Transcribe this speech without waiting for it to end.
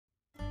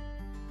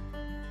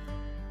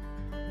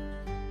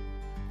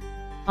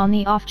On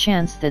the off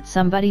chance that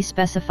somebody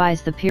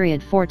specifies the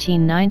period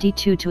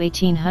 1492 to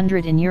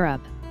 1800 in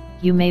Europe,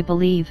 you may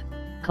believe,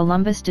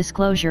 Columbus'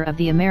 disclosure of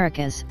the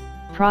Americas,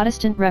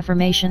 Protestant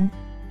Reformation,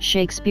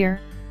 Shakespeare,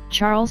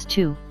 Charles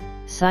II,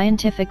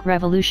 scientific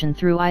revolution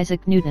through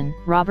Isaac Newton,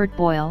 Robert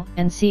Boyle,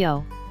 and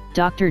C.O.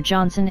 Dr.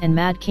 Johnson and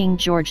Mad King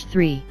George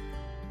III.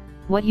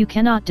 What you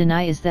cannot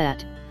deny is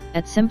that,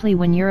 at simply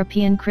when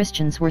European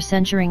Christians were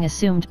censuring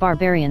assumed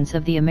barbarians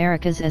of the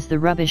Americas as the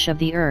rubbish of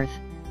the earth,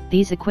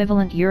 these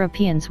equivalent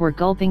Europeans were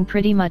gulping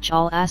pretty much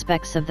all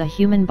aspects of the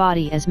human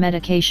body as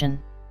medication.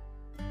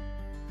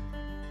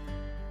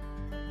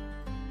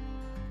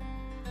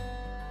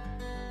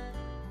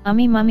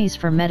 Mummies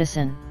for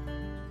medicine.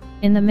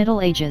 In the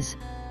Middle Ages,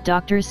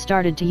 doctors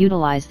started to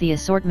utilize the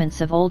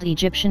assortments of old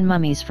Egyptian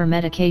mummies for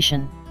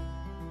medication.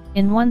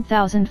 In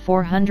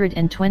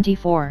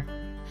 1424,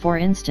 for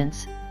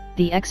instance,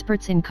 the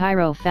experts in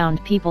Cairo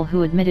found people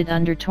who admitted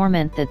under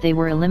torment that they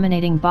were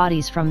eliminating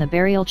bodies from the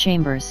burial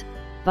chambers,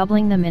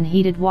 bubbling them in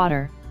heated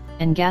water,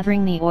 and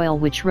gathering the oil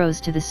which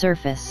rose to the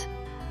surface.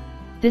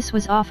 This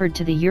was offered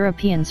to the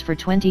Europeans for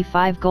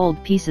 25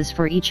 gold pieces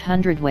for each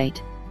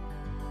hundredweight.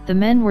 The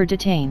men were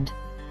detained.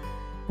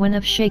 When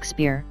of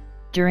Shakespeare,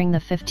 during the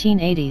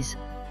 1580s,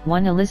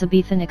 one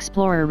Elizabethan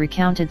explorer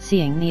recounted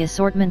seeing the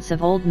assortments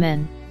of old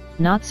men,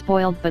 not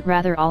spoiled but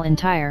rather all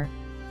entire,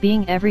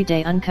 being every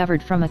day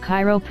uncovered from a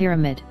Cairo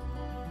pyramid.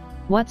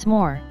 What's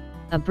more,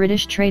 a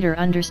British trader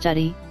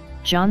understudy,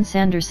 John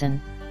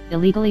Sanderson,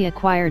 illegally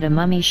acquired a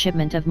mummy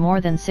shipment of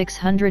more than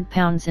 600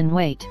 pounds in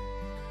weight.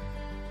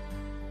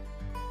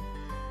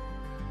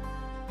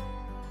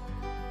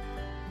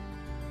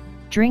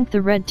 Drink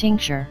the red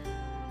tincture.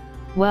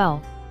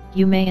 Well,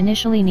 you may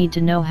initially need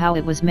to know how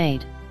it was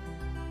made.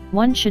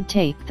 One should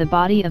take the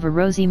body of a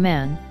rosy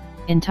man,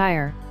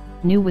 entire,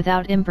 new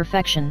without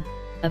imperfection,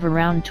 of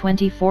around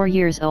 24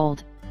 years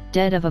old,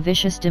 dead of a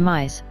vicious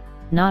demise,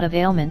 not of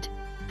ailment,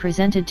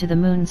 presented to the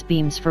moon's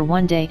beams for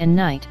one day and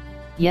night,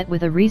 yet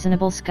with a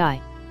reasonable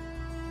sky.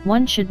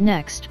 One should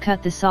next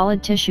cut the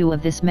solid tissue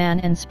of this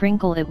man and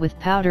sprinkle it with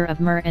powder of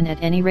myrrh and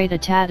at any rate a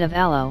tad of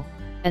aloe,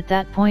 at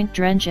that point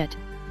drench it,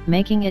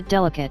 making it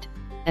delicate,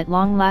 at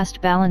long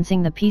last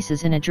balancing the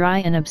pieces in a dry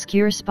and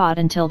obscure spot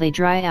until they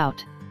dry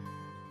out.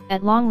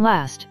 At long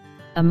last,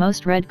 a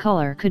most red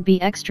color could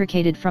be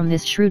extricated from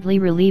this shrewdly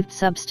relieved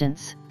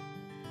substance.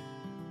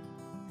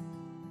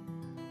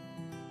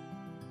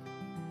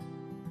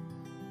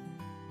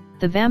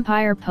 The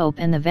Vampire Pope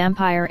and the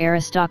Vampire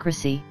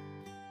Aristocracy.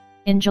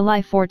 In July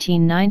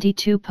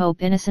 1492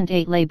 Pope Innocent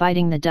VIII lay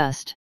biting the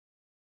dust.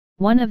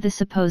 One of the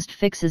supposed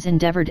fixes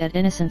endeavored at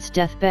Innocent's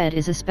deathbed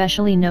is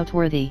especially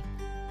noteworthy.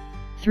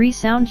 3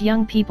 sound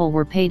young people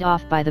were paid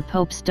off by the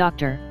Pope's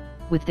doctor,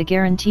 with the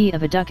guarantee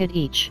of a ducat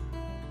each.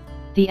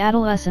 The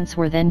adolescents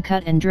were then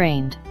cut and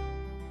drained.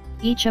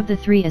 Each of the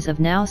 3 is of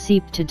now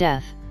seeped to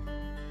death.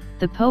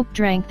 The Pope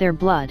drank their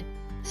blood,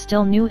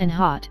 still new and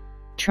hot,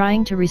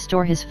 trying to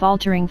restore his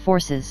faltering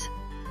forces.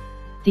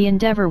 The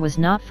endeavor was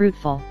not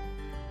fruitful.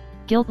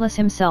 Guiltless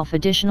himself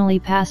additionally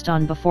passed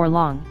on before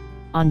long,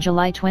 on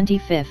July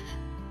 25.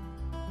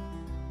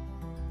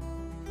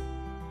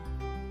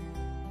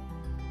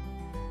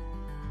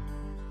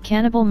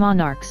 Cannibal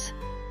monarchs.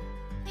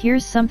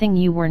 Here's something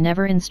you were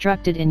never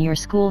instructed in your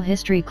school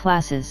history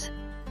classes.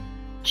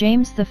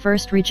 James I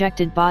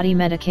rejected body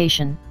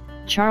medication,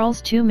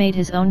 Charles II made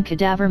his own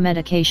cadaver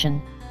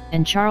medication,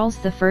 and Charles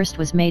I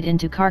was made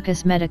into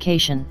carcass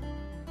medication.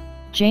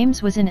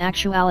 James was in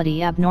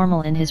actuality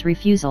abnormal in his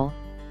refusal,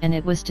 and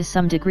it was to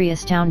some degree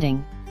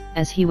astounding,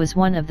 as he was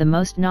one of the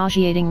most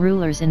nauseating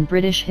rulers in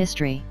British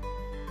history.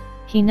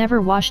 He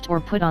never washed or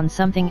put on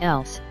something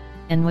else,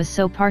 and was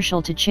so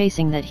partial to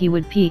chasing that he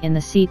would pee in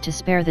the seat to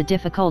spare the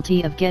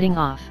difficulty of getting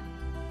off.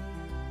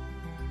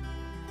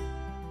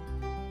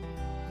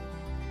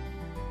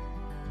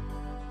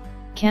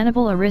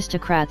 Cannibal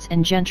aristocrats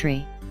and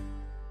gentry.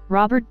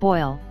 Robert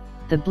Boyle,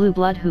 the blue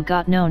blood who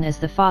got known as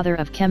the father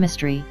of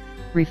chemistry,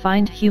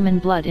 refined human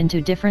blood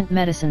into different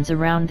medicines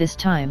around this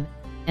time,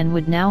 and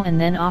would now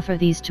and then offer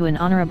these to an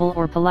honorable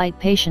or polite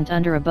patient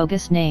under a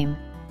bogus name,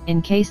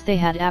 in case they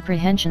had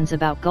apprehensions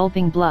about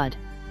gulping blood.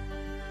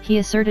 He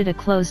asserted a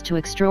close to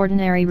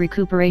extraordinary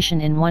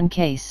recuperation in one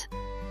case.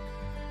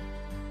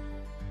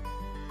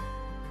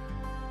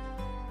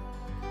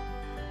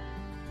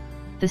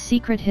 The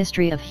secret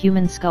history of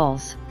human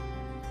skulls.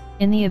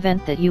 In the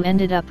event that you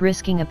ended up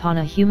risking upon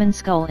a human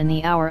skull in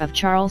the hour of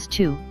Charles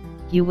II,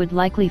 you would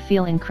likely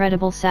feel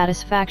incredible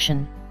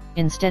satisfaction,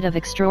 instead of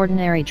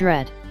extraordinary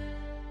dread.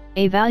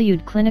 A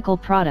valued clinical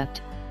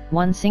product,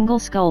 one single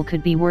skull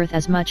could be worth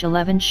as much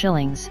 11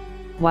 shillings,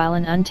 while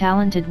an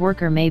untalented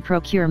worker may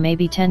procure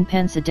maybe 10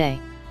 pence a day.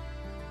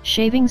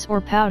 Shavings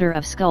or powder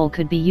of skull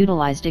could be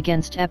utilized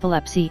against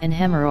epilepsy and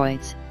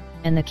hemorrhoids,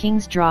 and the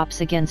king's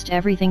drops against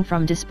everything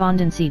from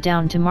despondency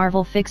down to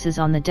marvel fixes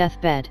on the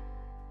deathbed.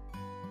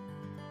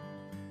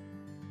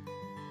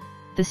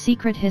 The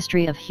secret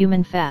history of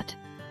human fat.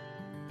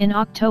 In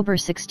October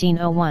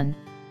 1601,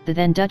 the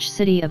then Dutch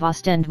city of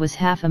Ostend was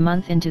half a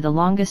month into the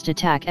longest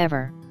attack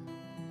ever.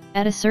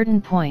 At a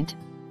certain point,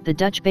 the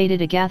Dutch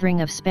baited a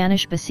gathering of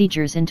Spanish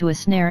besiegers into a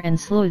snare and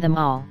slew them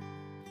all.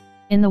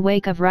 In the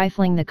wake of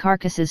rifling the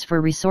carcasses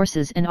for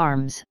resources and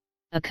arms,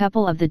 a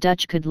couple of the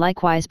Dutch could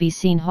likewise be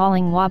seen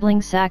hauling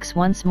wobbling sacks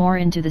once more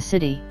into the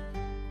city.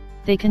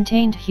 They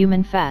contained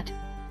human fat,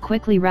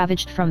 quickly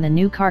ravaged from the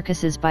new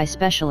carcasses by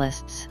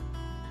specialists.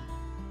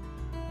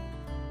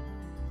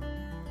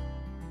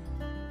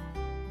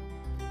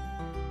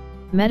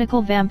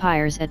 Medical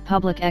vampires at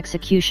public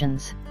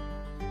executions.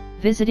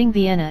 Visiting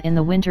Vienna in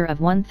the winter of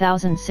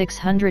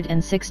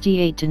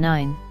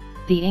 1668-9,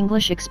 the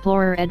English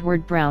explorer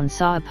Edward Browne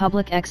saw a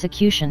public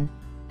execution,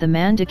 the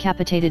man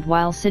decapitated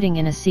while sitting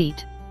in a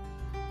seat.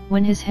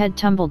 When his head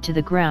tumbled to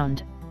the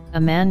ground,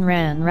 a man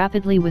ran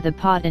rapidly with a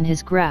pot in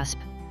his grasp,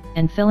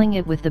 and filling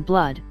it with the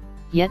blood,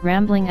 yet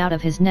rambling out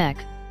of his neck,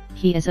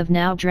 he as of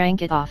now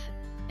drank it off,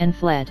 and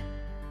fled.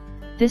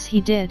 This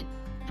he did,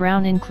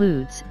 Browne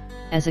includes,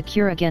 as a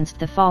cure against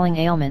the falling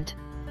ailment.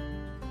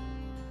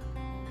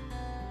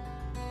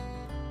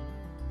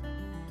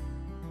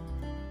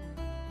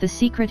 The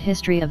secret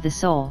history of the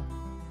soul.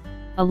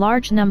 A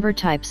large number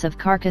types of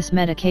carcass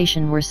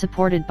medication were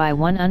supported by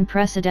one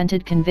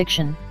unprecedented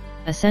conviction,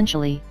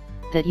 essentially,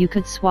 that you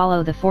could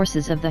swallow the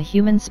forces of the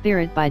human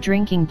spirit by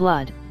drinking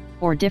blood,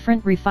 or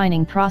different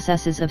refining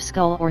processes of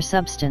skull or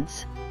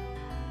substance.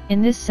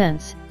 In this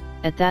sense,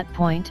 at that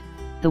point,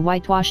 the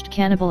whitewashed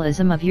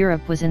cannibalism of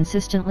Europe was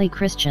insistently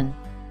Christian.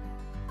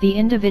 The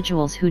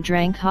individuals who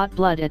drank hot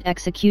blood at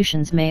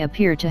executions may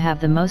appear to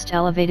have the most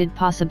elevated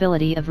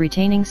possibility of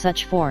retaining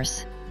such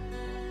force.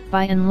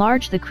 By and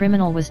large, the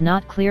criminal was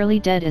not clearly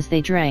dead as they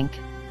drank.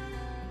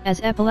 As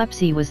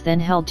epilepsy was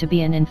then held to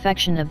be an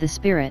infection of the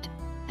spirit,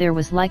 there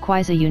was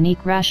likewise a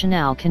unique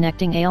rationale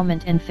connecting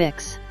ailment and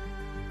fix.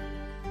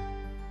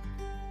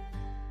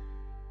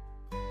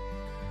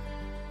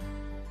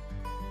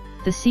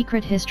 The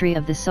secret history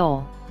of the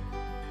soul.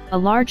 A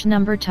large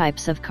number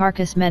types of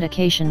carcass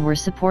medication were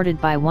supported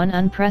by one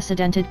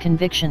unprecedented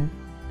conviction,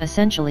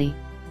 essentially,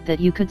 that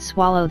you could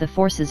swallow the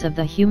forces of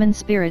the human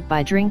spirit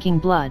by drinking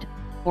blood,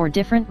 or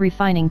different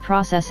refining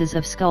processes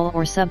of skull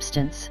or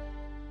substance.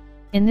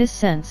 In this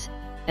sense,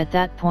 at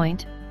that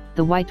point,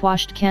 the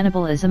whitewashed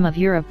cannibalism of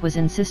Europe was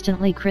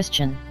insistently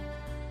Christian.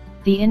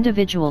 The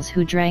individuals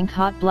who drank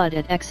hot blood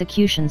at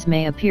executions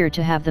may appear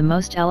to have the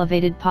most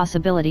elevated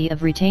possibility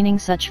of retaining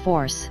such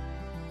force.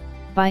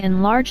 By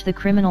and large, the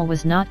criminal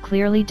was not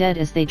clearly dead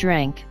as they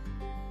drank.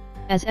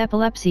 As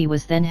epilepsy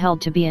was then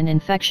held to be an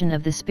infection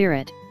of the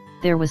spirit,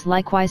 there was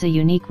likewise a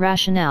unique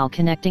rationale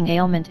connecting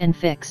ailment and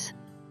fix.